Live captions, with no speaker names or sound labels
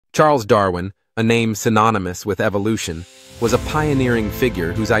Charles Darwin, a name synonymous with evolution, was a pioneering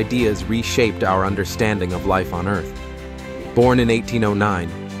figure whose ideas reshaped our understanding of life on Earth. Born in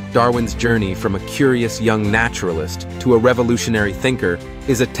 1809, Darwin's journey from a curious young naturalist to a revolutionary thinker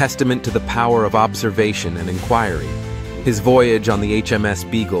is a testament to the power of observation and inquiry. His voyage on the HMS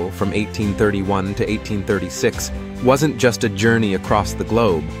Beagle from 1831 to 1836 wasn't just a journey across the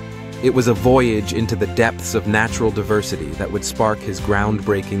globe. It was a voyage into the depths of natural diversity that would spark his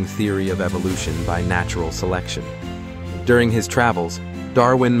groundbreaking theory of evolution by natural selection. During his travels,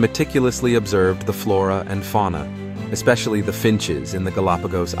 Darwin meticulously observed the flora and fauna, especially the finches in the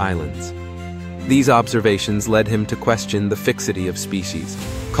Galapagos Islands. These observations led him to question the fixity of species,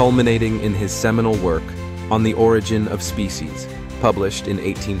 culminating in his seminal work on the Origin of Species, published in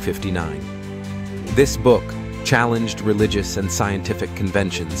 1859. This book challenged religious and scientific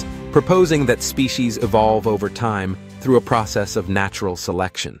conventions, proposing that species evolve over time through a process of natural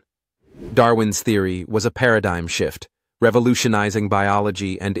selection. Darwin's theory was a paradigm shift, revolutionizing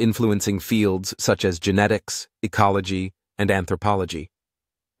biology and influencing fields such as genetics, ecology, and anthropology.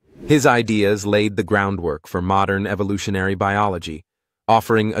 His ideas laid the groundwork for modern evolutionary biology,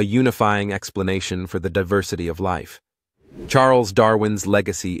 offering a unifying explanation for the diversity of life. Charles Darwin's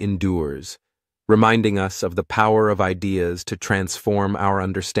legacy endures, reminding us of the power of ideas to transform our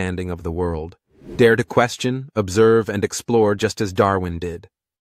understanding of the world. Dare to question, observe, and explore just as Darwin did.